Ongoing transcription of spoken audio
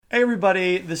Hey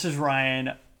everybody, this is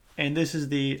Ryan, and this is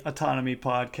the Autonomy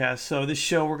Podcast. So this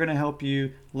show, we're going to help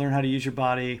you learn how to use your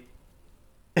body.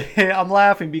 I'm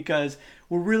laughing because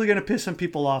we're really going to piss some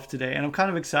people off today, and I'm kind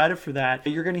of excited for that.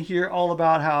 You're going to hear all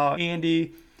about how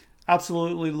Andy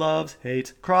absolutely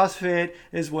hates CrossFit,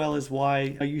 as well as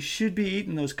why you should be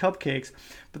eating those cupcakes.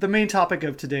 But the main topic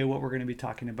of today, what we're going to be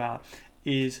talking about,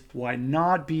 is why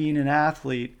not being an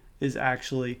athlete is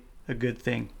actually a good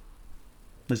thing.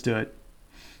 Let's do it.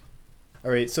 All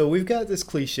right, so we've got this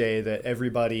cliche that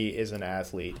everybody is an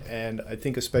athlete, and I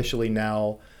think especially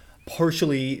now,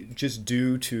 partially just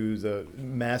due to the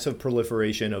massive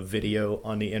proliferation of video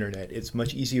on the internet, it's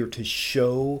much easier to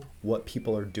show what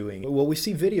people are doing. Well, we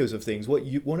see videos of things.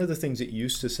 One of the things that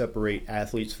used to separate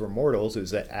athletes from mortals is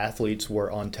that athletes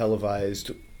were on televised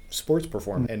sports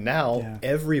performance. And now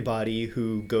everybody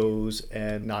who goes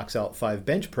and knocks out 5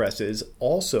 bench presses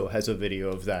also has a video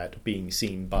of that being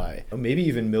seen by maybe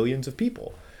even millions of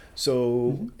people.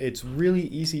 So it's really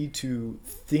easy to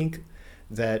think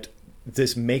that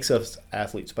this makes us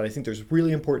athletes, but I think there's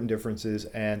really important differences,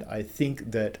 and I think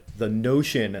that the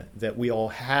notion that we all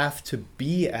have to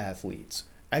be athletes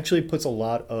actually puts a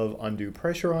lot of undue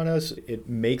pressure on us. It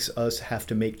makes us have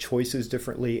to make choices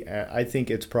differently. I think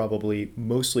it's probably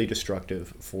mostly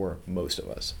destructive for most of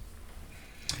us.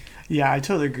 Yeah, I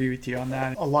totally agree with you on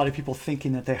that. A lot of people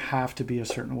thinking that they have to be a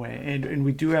certain way. And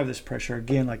we do have this pressure,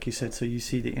 again, like you said. So you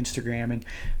see the Instagram and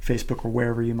Facebook or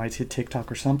wherever, you might see TikTok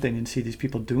or something, and see these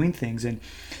people doing things. And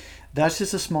that's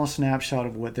just a small snapshot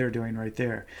of what they're doing right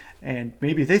there. And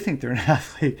maybe they think they're an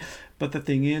athlete. But the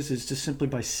thing is just simply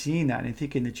by seeing that and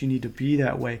thinking that you need to be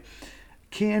that way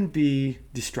can be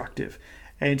destructive.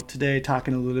 And today,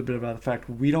 talking a little bit about the fact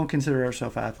we don't consider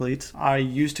ourselves athletes. I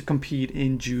used to compete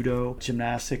in judo,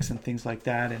 gymnastics, and things like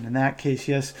that. And in that case,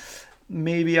 yes,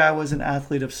 maybe I was an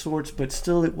athlete of sorts, but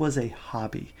still it was a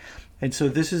hobby. And so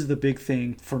this is the big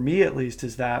thing, for me at least,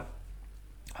 is that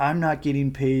I'm not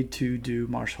getting paid to do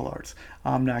martial arts.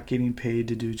 I'm not getting paid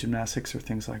to do gymnastics or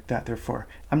things like that. Therefore,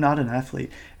 I'm not an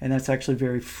athlete. And that's actually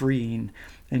very freeing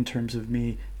in terms of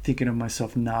me thinking of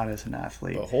myself not as an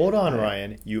athlete. But hold on,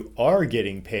 Ryan. You are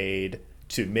getting paid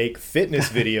to make fitness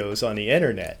videos on the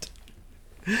internet.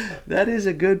 That is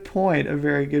a good point, a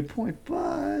very good point.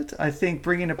 But I think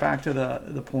bringing it back to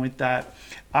the point that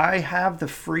I have the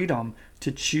freedom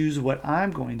to choose what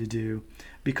I'm going to do,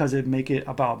 because it make it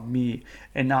about me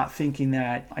and not thinking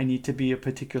that I need to be a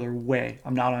particular way.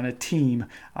 I'm not on a team.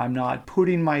 I'm not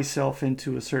putting myself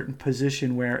into a certain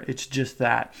position where it's just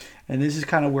that. And this is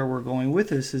kind of where we're going with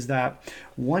this, is that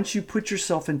once you put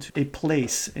yourself into a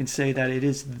place and say that it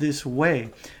is this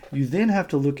way, you then have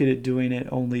to look at it doing it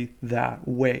only that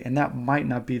way. And that might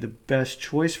not be the best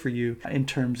choice for you in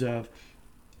terms of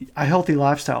a healthy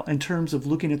lifestyle. In terms of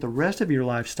looking at the rest of your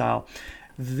lifestyle,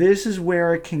 this is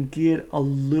where it can get a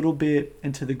little bit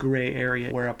into the gray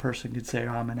area, where a person could say,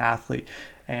 oh, I'm an athlete,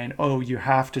 and oh, you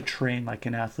have to train like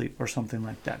an athlete or something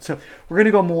like that. So we're going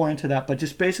to go more into that, but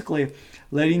just basically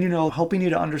letting you know, helping you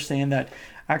to understand that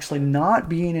actually not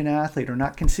being an athlete or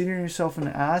not considering yourself an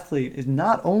athlete is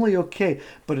not only okay,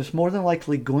 but it's more than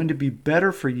likely going to be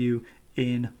better for you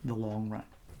in the long run.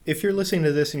 If you're listening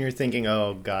to this and you're thinking,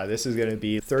 oh God, this is going to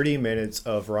be 30 minutes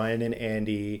of Ryan and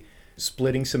Andy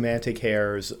splitting semantic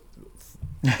hairs,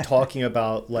 talking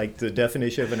about like the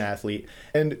definition of an athlete.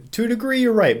 And to a degree,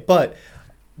 you're right, but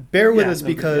bear with us,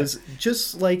 because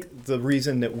just like the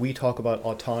reason that we talk about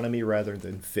autonomy rather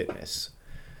than fitness,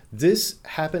 this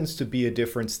happens to be a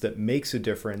difference that makes a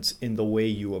difference in the way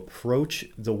you approach,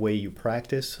 the way you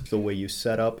practice, the way you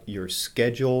set up your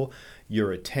schedule,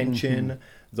 your attention,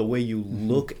 the way you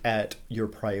look at your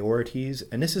priorities.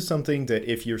 And this is something that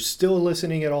if you're still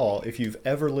listening at all, if you've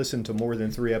ever listened to more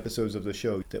than 3 episodes of the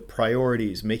show, that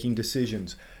priorities, making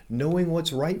decisions, knowing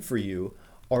what's right for you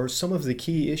are some of the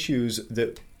key issues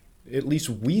that at least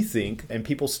we think, and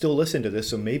people still listen to this,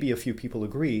 so maybe a few people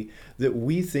agree, that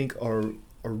we think are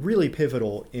really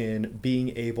pivotal in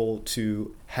being able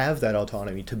to have that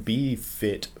autonomy, to be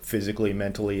fit physically,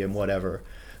 mentally, and whatever,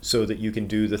 so that you can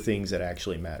do the things that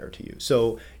actually matter to you.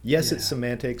 So yes, it's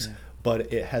semantics,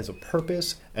 but it has a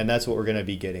purpose, and that's what we're going to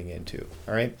be getting into.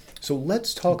 All right. So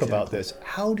let's talk about this.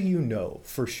 How do you know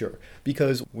for sure?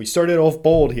 Because we started off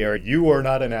bold here. You are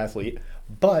not an athlete,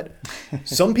 but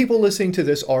some people listening to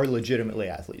this are legitimately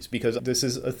athletes, because this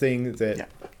is a thing that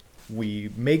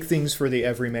we make things for the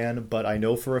everyman. But I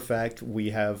know for a fact we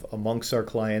have amongst our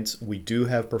clients, we do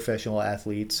have professional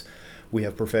athletes. We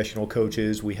have professional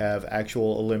coaches. We have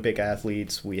actual Olympic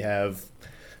athletes. We have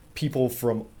people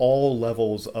from all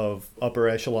levels of upper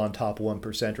echelon top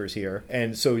 1%ers here.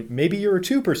 And so maybe you're a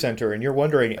 2%er and you're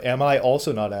wondering, am I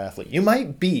also not an athlete? You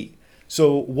might be.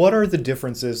 So what are the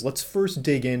differences? Let's first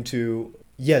dig into,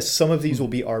 yes, some of these will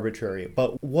be arbitrary,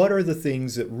 but what are the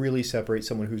things that really separate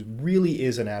someone who really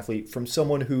is an athlete from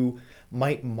someone who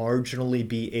might marginally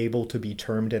be able to be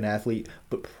termed an athlete,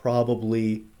 but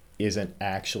probably isn't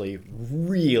actually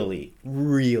really,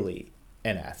 really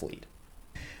an athlete?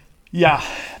 Yeah.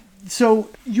 So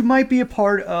you might be a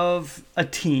part of a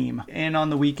team, and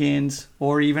on the weekends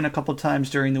or even a couple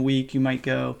times during the week, you might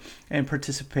go and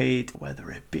participate, whether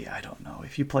it be, I don't know,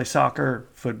 if you play soccer,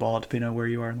 football, depending on where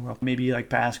you are in the world, maybe like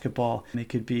basketball, it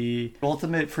could be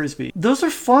ultimate frisbee. Those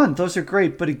are fun. Those are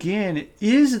great. But again,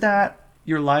 is that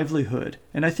your livelihood?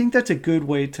 And I think that's a good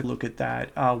way to look at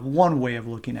that. One way of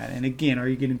looking at it. And again, are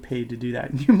you getting paid to do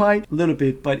that? You might a little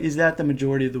bit, but is that the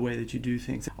majority of the way that you do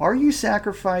things? Are you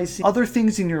sacrificing other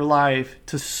things in your life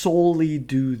to solely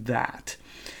do that?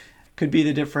 Could be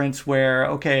the difference where,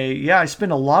 okay, yeah, I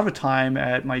spend a lot of time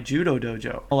at my judo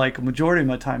dojo. Like a majority of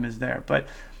my time is there. But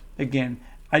again,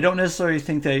 I don't necessarily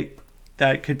think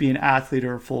that could be an athlete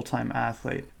or a full-time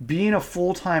athlete. Being a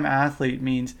full-time athlete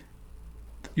means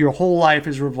your whole life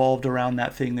is revolved around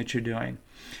that thing that you're doing.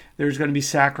 There's going to be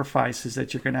sacrifices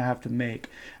that you're going to have to make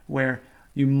where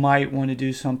you might want to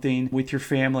do something with your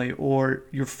family or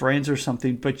your friends or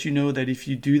something, but you know that if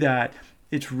you do that,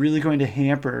 it's really going to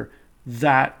hamper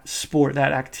that sport,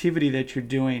 that activity that you're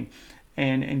doing,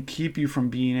 and keep you from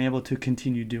being able to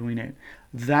continue doing it.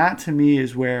 That to me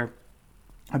is where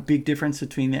a big difference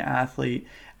between the athlete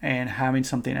and having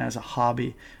something as a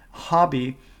hobby.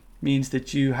 Hobby means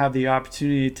that you have the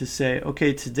opportunity to say,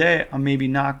 okay, today I'm maybe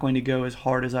not going to go as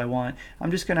hard as I want.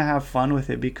 I'm just going to have fun with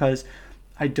it because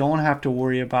I don't have to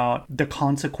worry about the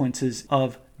consequences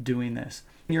of doing this.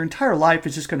 Your entire life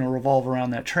is just going to revolve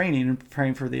around that training and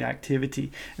preparing for the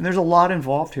activity. And there's a lot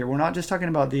involved here. We're not just talking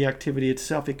about the activity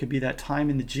itself. It could be that time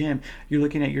in the gym. You're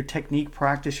looking at your technique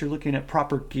practice. You're looking at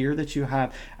proper gear that you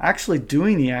have. Actually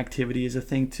doing the activity is a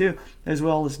thing too, as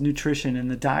well as nutrition and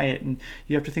the diet. And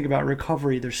you have to think about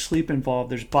recovery. There's sleep involved.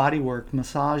 There's body work,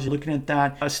 massage. You're looking at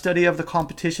that, a study of the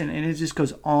competition, and it just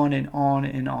goes on and on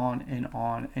and on and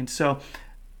on. And so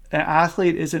an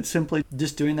athlete isn't simply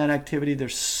just doing that activity.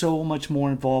 There's so much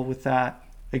more involved with that.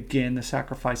 Again, the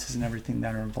sacrifices and everything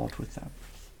that are involved with that.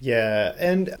 Yeah,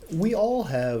 and we all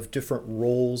have different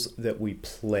roles that we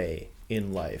play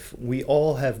in life. We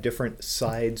all have different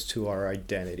sides to our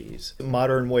identities. A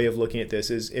modern way of looking at this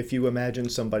is if you imagine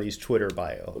somebody's Twitter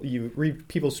bio. You read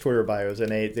people's Twitter bios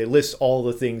and they list all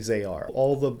the things they are,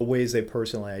 all the ways they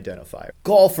personally identify.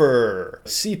 Golfer,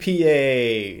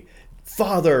 CPA,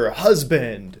 father,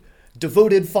 husband,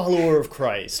 devoted follower of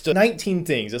Christ, 19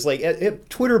 things. It's like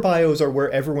Twitter bios are where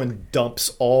everyone dumps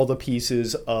all the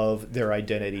pieces of their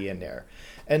identity in there.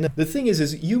 And the thing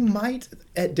is you might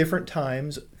at different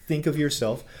times think of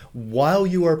yourself, while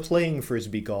you are playing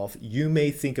Frisbee golf, you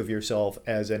may think of yourself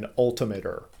as an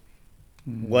ultimater,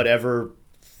 whatever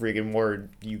friggin' word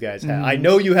you guys have. I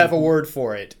know you have a word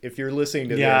for it if you're listening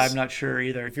to this. Yeah, I'm not sure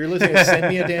either. If you're listening, send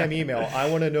me a damn email. I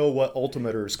want to know what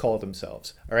ultimaters call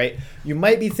themselves. All right? You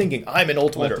might be thinking, I'm an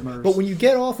ultimater. But when you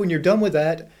get off, when you're done with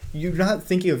that, you're not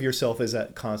thinking of yourself as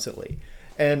that constantly.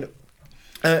 And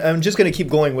I'm just going to keep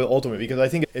going with ultimate because I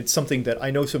think it's something that I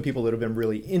know some people that have been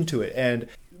really into it. And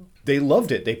they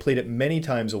loved it. They played it many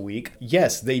times a week.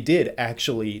 Yes, they did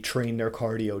actually train their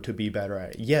cardio to be better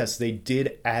at it. Yes, they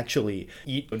did actually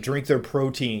drink their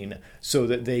protein so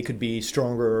that they could be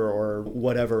stronger or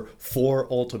whatever for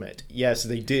ultimate. Yes,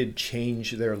 they did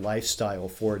change their lifestyle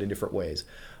for it in different ways.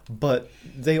 But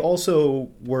they also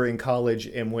were in college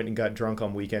and went and got drunk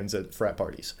on weekends at frat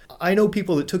parties. I know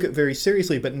people that took it very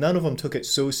seriously, but none of them took it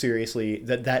so seriously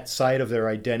that that side of their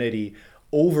identity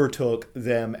overtook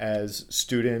them as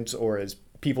students or as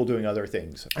people doing other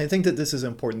things. I think that this is an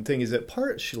important thing, is that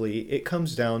partially it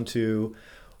comes down to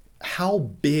how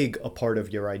big a part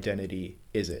of your identity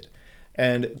is it?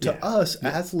 And to us,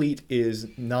 athlete is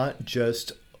not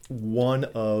just one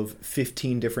of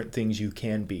 15 different things you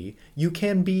can be. You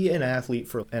can be an athlete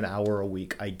for an hour a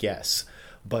week, I guess.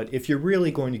 But if you're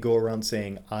really going to go around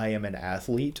saying, I am an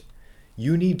athlete,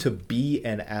 you need to be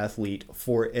an athlete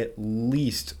for at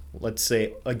least, let's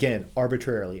say, again,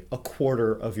 arbitrarily, a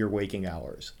quarter of your waking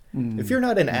hours. If you're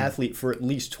not an athlete for at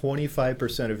least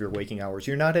 25% of your waking hours,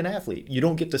 you're not an athlete. You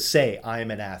don't get to say,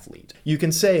 I'm an athlete. You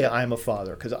can say, I'm a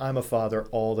father, because I'm a father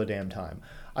all the damn time.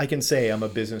 I can say I'm a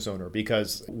business owner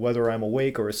because whether I'm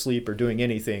awake or asleep or doing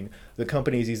anything, the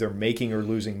company is either making or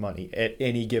losing money at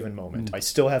any given moment. I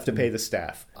still have to pay the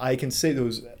staff. I can say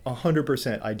those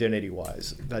 100%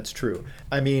 identity-wise. That's true.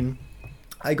 I mean,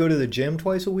 I go to the gym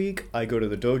twice a week, I go to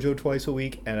the dojo twice a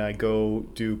week, and I go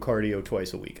do cardio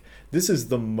twice a week. This is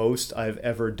the most I've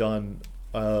ever done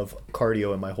of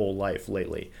cardio in my whole life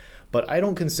lately. But I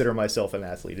don't consider myself an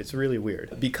athlete. It's really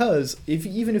weird. Because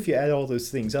even if you add all those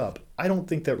things up, I don't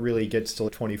think that really gets to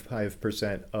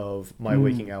 25% of my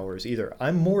waking hours either.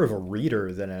 I'm more of a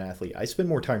reader than an athlete. I spend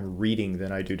more time reading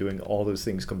than I do doing all those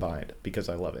things combined because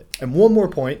I love it. And one more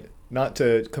point, not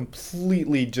to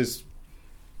completely just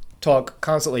talk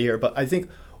constantly here, but I think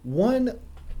one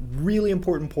really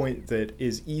important point that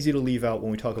is easy to leave out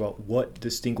when we talk about what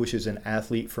distinguishes an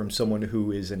athlete from someone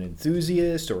who is an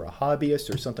enthusiast or a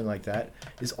hobbyist or something like that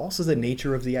is also the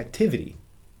nature of the activity.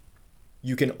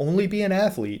 You can only be an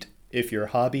athlete if your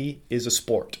hobby is a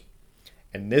sport.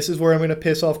 And this is where I'm going to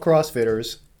piss off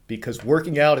CrossFitters because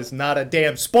working out is not a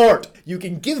damn sport. You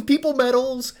can give people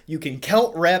medals, you can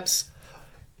count reps,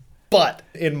 but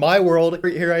in my world,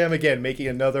 here I am again making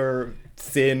another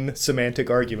thin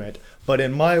semantic argument, but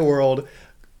in my world,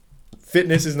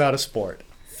 fitness is not a sport.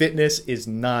 Fitness is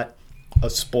not a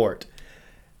sport.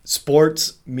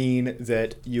 Sports mean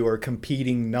that you are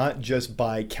competing not just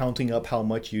by counting up how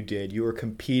much you did. You are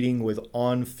competing with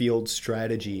on-field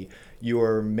strategy. You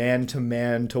are man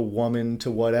to woman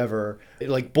to whatever.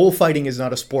 Like bullfighting is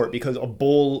not a sport because a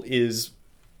bull is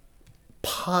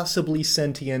possibly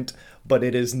sentient, but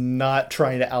it is not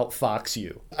trying to outfox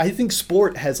you. I think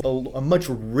sport has a much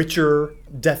richer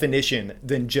definition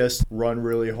than just run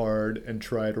really hard and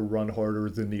try to run harder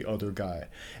than the other guy.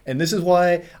 And this is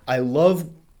why I love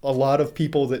a lot of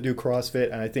people that do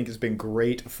CrossFit, and I think it's been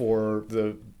great for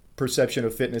the perception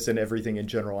of fitness and everything in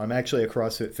general. I'm actually a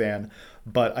CrossFit fan,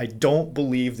 but I don't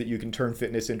believe that you can turn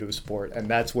fitness into a sport, and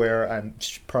that's where I'm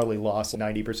probably lost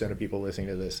 90% of people listening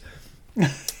to this.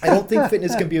 I don't think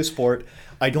fitness can be a sport.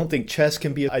 I don't think chess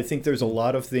can be. I think there's a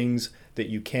lot of things that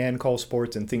you can call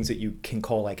sports and things that you can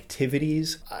call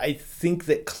activities. I think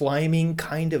that climbing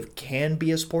kind of can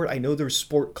be a sport. I know there's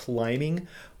sport climbing,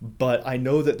 but I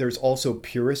know that there's also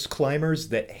purist climbers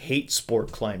that hate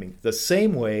sport climbing, the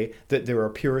same way that there are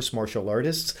purist martial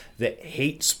artists that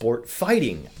hate sport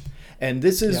fighting. And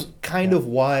this is kind of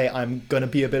why I'm going to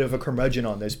be a bit of a curmudgeon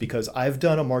on this, because I've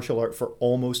done a martial art for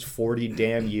almost 40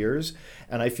 damn years,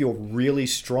 and I feel really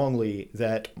strongly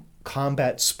that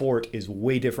combat sport is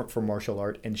way different from martial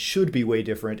art and should be way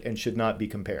different and should not be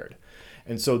compared.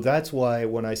 And so that's why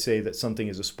when I say that something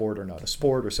is a sport or not a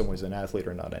sport, or someone's an athlete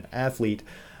or not an athlete,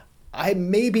 I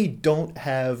maybe don't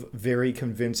have very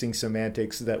convincing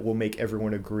semantics that will make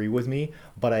everyone agree with me,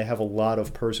 but I have a lot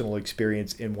of personal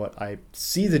experience in what I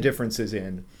see the differences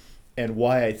in and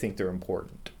why I think they're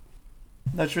important.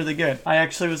 That's really good. I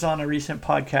actually was on a recent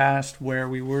podcast where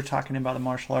we were talking about the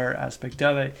martial art aspect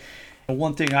of it.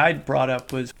 One thing I brought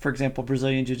up was, for example,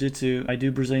 Brazilian Jiu-Jitsu. I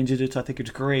do Brazilian Jiu-Jitsu. I think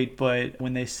it's great, but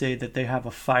when they say that they have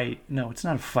a fight, no, it's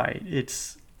not a fight.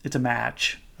 It's a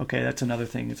match. Okay, that's another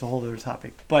thing. It's a whole other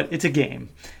topic. But it's a game.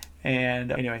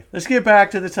 And anyway, let's get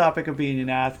back to the topic of being an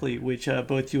athlete, which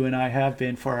both you and I have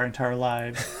been for our entire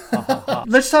lives.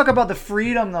 Let's talk about the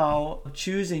freedom, though, of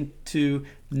choosing to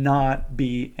not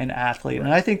be an athlete.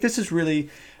 And I think this is really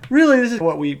this is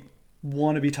what we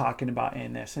want to be talking about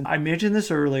in this. And I mentioned this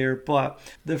earlier, but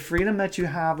the freedom that you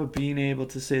have of being able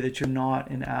to say that you're not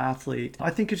an athlete,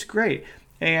 I think it's great.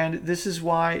 And this is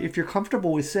why, if you're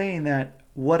comfortable with saying that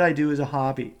what I do is a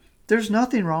hobby, there's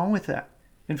nothing wrong with that.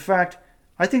 In fact,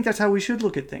 I think that's how we should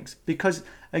look at things, because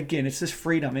again, it's this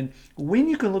freedom. And when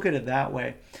you can look at it that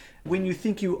way, when you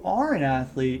think you are an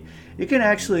athlete, it can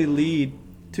actually lead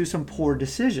to some poor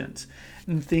decisions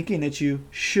and thinking that you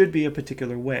should be a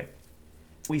particular way.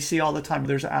 We see all the time,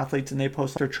 there's athletes and they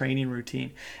post their training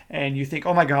routine and you think,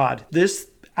 oh my God, this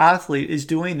athlete is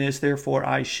doing this, therefore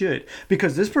I should,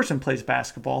 because this person plays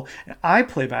basketball and I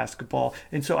play basketball,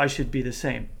 and so I should be the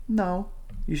same. No,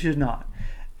 you should not.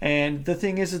 And the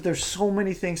thing is that there's so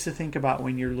many things to think about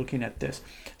when you're looking at this.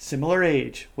 Similar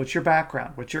age, what's your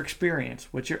background, what's your experience,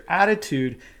 what's your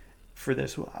attitude for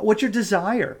this, what's your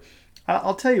desire.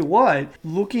 I'll tell you what,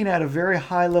 looking at a very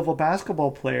high level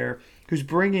basketball player who's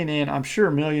bringing in, I'm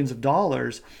sure, millions of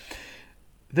dollars,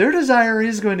 their desire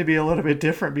is going to be a little bit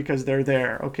different because they're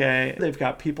there, okay? They've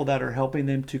got people that are helping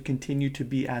them to continue to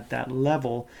be at that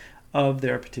level of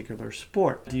their particular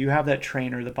sport. Do you have that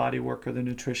trainer, the body worker, the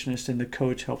nutritionist, and the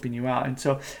coach helping you out? And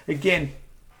so, again,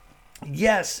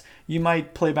 Yes, you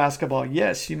might play basketball.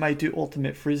 Yes, you might do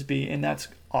ultimate frisbee, and that's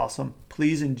awesome.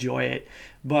 Please enjoy it.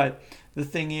 But the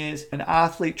thing is, an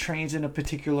athlete trains in a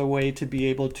particular way to be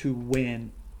able to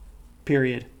win.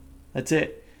 Period. That's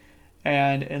it.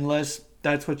 And unless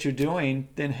that's what you're doing,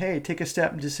 then hey, take a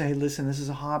step and just say, hey, listen, this is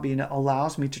a hobby and it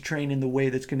allows me to train in the way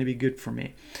that's going to be good for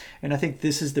me. And I think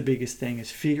this is the biggest thing, is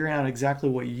figuring out exactly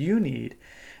what you need,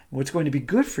 what's going to be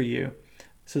good for you,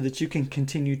 so that you can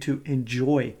continue to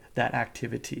enjoy that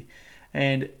activity.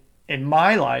 And in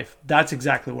my life, that's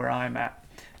exactly where I'm at.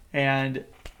 And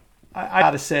I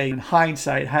gotta say, in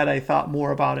hindsight, had I thought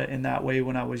more about it in that way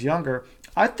when I was younger,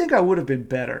 I think I would have been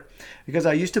better, because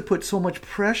I used to put so much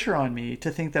pressure on me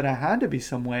to think that I had to be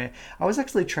some way. I was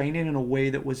actually training in a way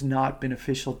that was not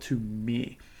beneficial to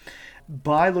me.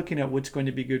 By looking at what's going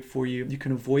to be good for you, you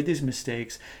can avoid these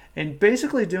mistakes and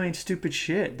basically doing stupid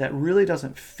shit that really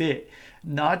doesn't fit,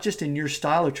 not just in your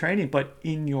style of training, but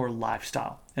in your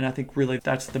lifestyle. And I think really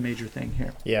that's the major thing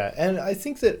here. Yeah, and I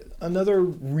think that another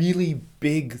really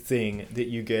big thing that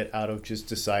you get out of just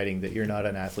deciding that you're not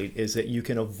an athlete is that you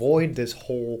can avoid this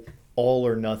whole all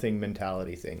or nothing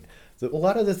mentality thing. A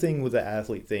lot of the thing with the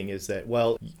athlete thing is that,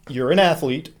 well, you're an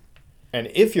athlete,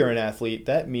 and if you're an athlete,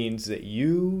 that means that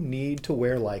you need to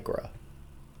wear Lycra.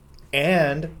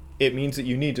 And it means that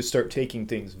you need to start taking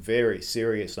things very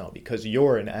serious now because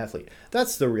you're an athlete.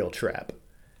 That's the real trap.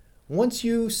 Once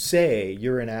you say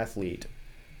you're an athlete,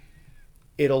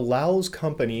 it allows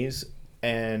companies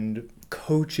and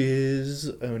coaches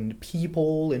and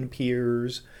people and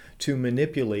peers to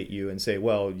manipulate you and say,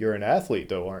 well, you're an athlete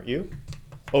though, aren't you?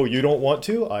 Oh, you don't want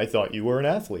to? I thought you were an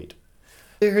athlete.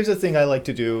 Here's the thing I like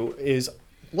to do is,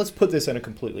 let's put this in a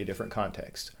completely different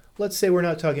context. Let's say we're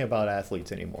not talking about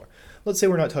athletes anymore. Let's say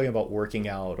we're not talking about working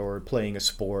out or playing a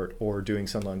sport or doing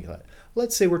something like that.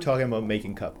 Let's say we're talking about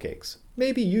making cupcakes.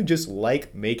 Maybe you just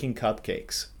like making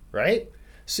cupcakes, right?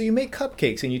 So you make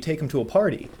cupcakes and you take them to a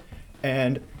party.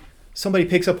 And somebody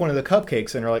picks up one of the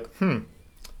cupcakes and they're like,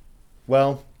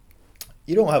 well,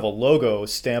 you don't have a logo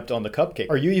stamped on the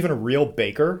cupcake. Are you even a real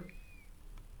baker?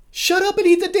 Shut up and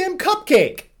eat the damn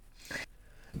cupcake!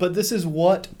 But this is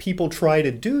what people try to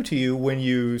do to you when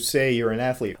you say you're an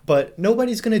athlete. But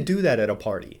nobody's going to do that at a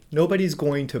party. Nobody's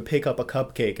going to pick up a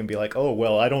cupcake and be like, oh,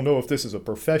 well, I don't know if this is a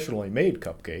professionally made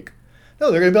cupcake. No,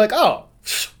 they're going to be like, oh,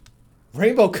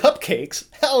 rainbow cupcakes?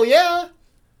 Hell yeah!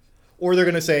 Or they're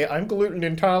going to say, I'm gluten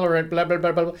intolerant, blah, blah,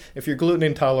 blah, blah. If you're gluten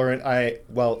intolerant, I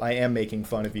am making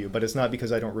fun of you, but it's not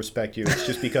because I don't respect you. It's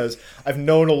just because I've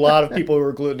known a lot of people who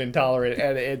are gluten intolerant,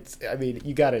 and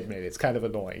you got to admit, it's kind of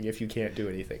annoying if you can't do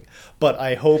anything. But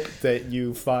I hope that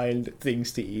you find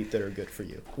things to eat that are good for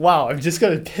you. Wow, I'm just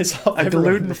going to piss off a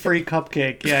gluten-free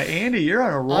cupcake. Yeah, Andy, you're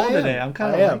on a roll today. I'm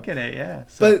kind of liking it, yeah.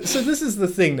 So this is the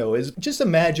thing, though, is just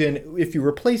imagine if you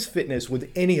replace fitness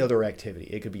with any other activity.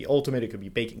 It could be ultimate, it could be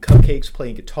baking cupcakes,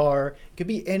 playing guitar, it could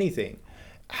be anything.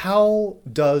 How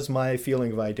does my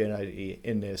feeling of identity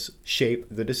in this shape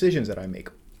the decisions that I make?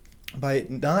 By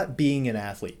not being an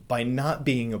athlete, by not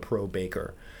being a pro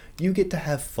baker, you get to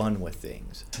have fun with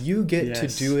things. You get to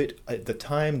do it at the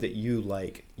time that you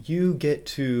like. You get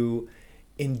to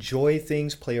enjoy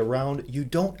things, play around. You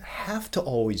don't have to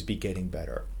always be getting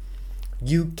better.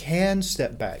 You can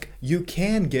step back. You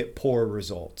can get poor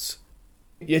results.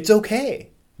 It's okay.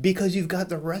 Because you've got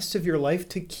the rest of your life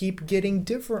to keep getting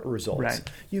different results.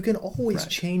 Right. You can always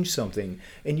change something,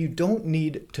 and you don't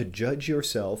need to judge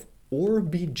yourself or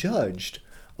be judged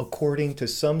according to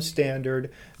some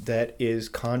standard that is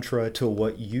contra to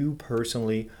what you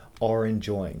personally are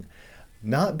enjoying.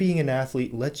 Not being an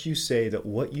athlete lets you say that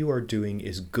what you are doing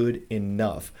is good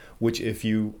enough, which if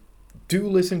you do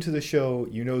listen to the show,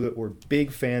 you know that we're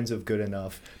big fans of good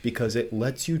enough because it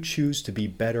lets you choose to be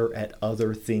better at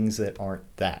other things that aren't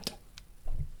that.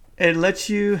 It lets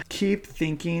you keep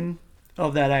thinking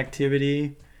of that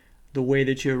activity the way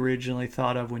that you originally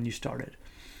thought of when you started.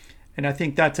 And I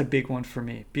think that's a big one for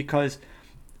me, because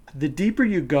the deeper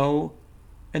you go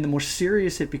and the more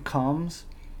serious it becomes,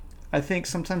 I think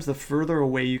sometimes the further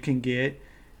away you can get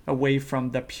away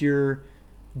from the pure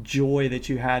joy that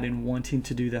you had in wanting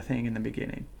to do the thing in the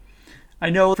beginning. I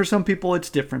know for some people it's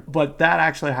different, but that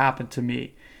actually happened to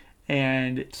me.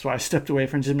 And so I stepped away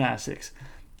from gymnastics.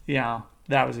 Yeah,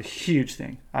 that was a huge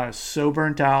thing. I was so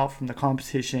burnt out from the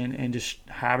competition and just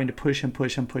having to push and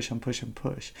push and push and push and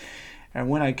push. And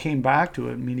when I came back to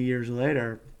it many years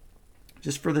later,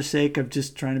 just for the sake of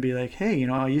just trying to be like, hey,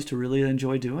 I used to really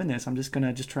enjoy doing this. I'm just going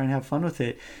to just try and have fun with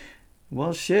it.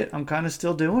 Well, shit, I'm kind of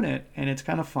still doing it, and it's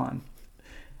kind of fun.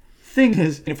 thing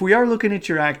is, if we are looking at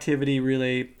your activity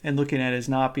really and looking at it as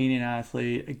not being an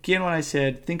athlete, again, what I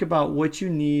said, think about what you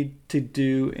need to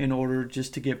do in order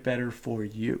just to get better for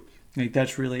you. Like,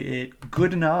 that's really it.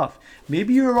 Good enough.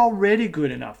 Maybe you're already good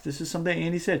enough. This is something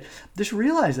Andy said. Just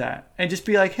realize that and just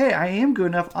be like, hey, I am good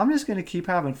enough. I'm just going to keep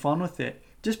having fun with it.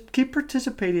 Just keep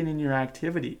participating in your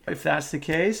activity. If that's the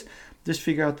case, just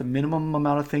figure out the minimum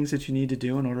amount of things that you need to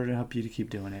do in order to help you to keep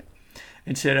doing it.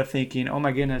 Instead of thinking, oh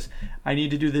my goodness, I need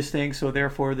to do this thing, so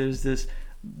therefore there's this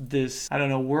I don't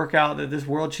know, workout that this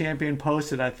world champion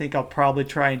posted. I think I'll probably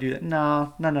try and do that.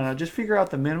 No. Just figure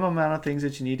out the minimum amount of things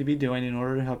that you need to be doing in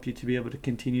order to help you to be able to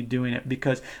continue doing it,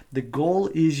 because the goal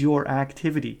is your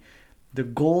activity. The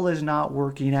goal is not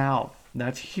working out.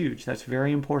 That's huge. That's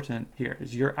very important here,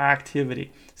 is your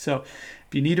activity. So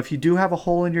if you do have a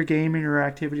hole in your game in your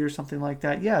activity or something like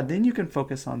that, yeah, then you can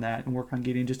focus on that and work on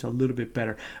getting just a little bit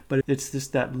better. But it's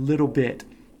just that little bit,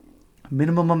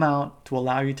 minimum amount to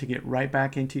allow you to get right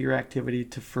back into your activity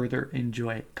to further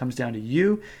enjoy it. It comes down to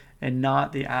you and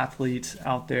not the athletes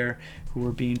out there who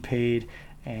are being paid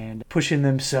and pushing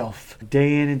themselves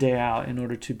day in and day out in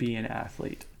order to be an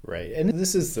athlete. Right. And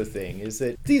this is the thing, is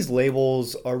that these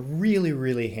labels are really,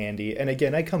 really handy. And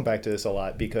again, I come back to this a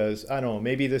lot because, I don't know,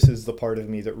 maybe this is the part of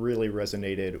me that really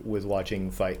resonated with watching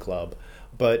Fight Club.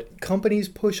 But companies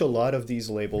push a lot of these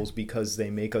labels because they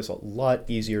make us a lot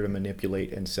easier to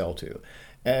manipulate and sell to.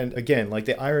 And again, like,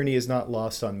 the irony is not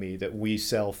lost on me that we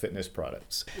sell fitness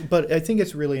products. But I think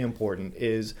it's really important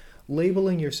is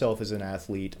labeling yourself as an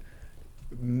athlete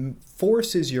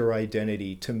forces your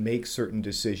identity to make certain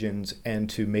decisions and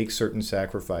to make certain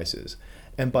sacrifices.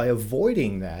 And by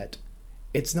avoiding that,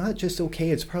 it's not just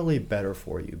okay, it's probably better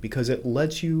for you, because it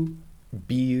lets you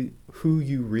be who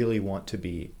you really want to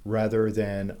be rather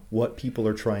than what people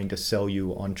are trying to sell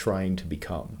you on trying to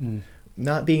become.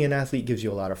 Not being an athlete gives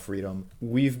you a lot of freedom.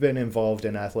 We've been involved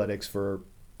in athletics for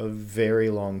a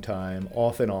very long time,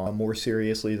 off and on, more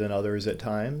seriously than others at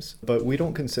times. But we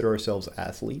don't consider ourselves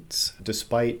athletes,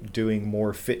 despite doing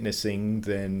more fitnessing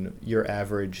than your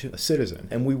average citizen.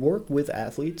 And we work with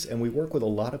athletes, and we work with a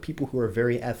lot of people who are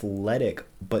very athletic,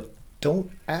 but don't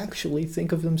actually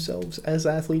think of themselves as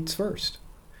athletes first.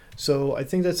 So I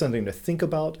think that's something to think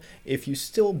about. If you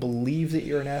still believe that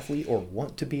you're an athlete or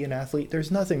want to be an athlete,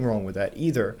 there's nothing wrong with that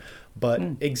either. But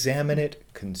examine it,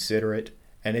 consider it.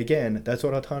 And again, that's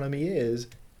what autonomy is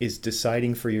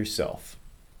deciding for yourself.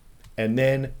 And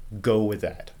then go with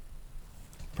that.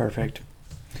 Perfect.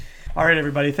 All right,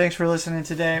 everybody. Thanks for listening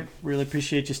today. Really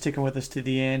appreciate you sticking with us to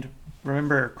the end.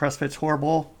 Remember, CrossFit's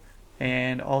horrible.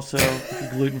 And also, if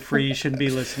you're gluten-free, you shouldn't be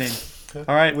listening.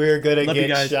 All right. We're going to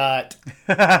get shot.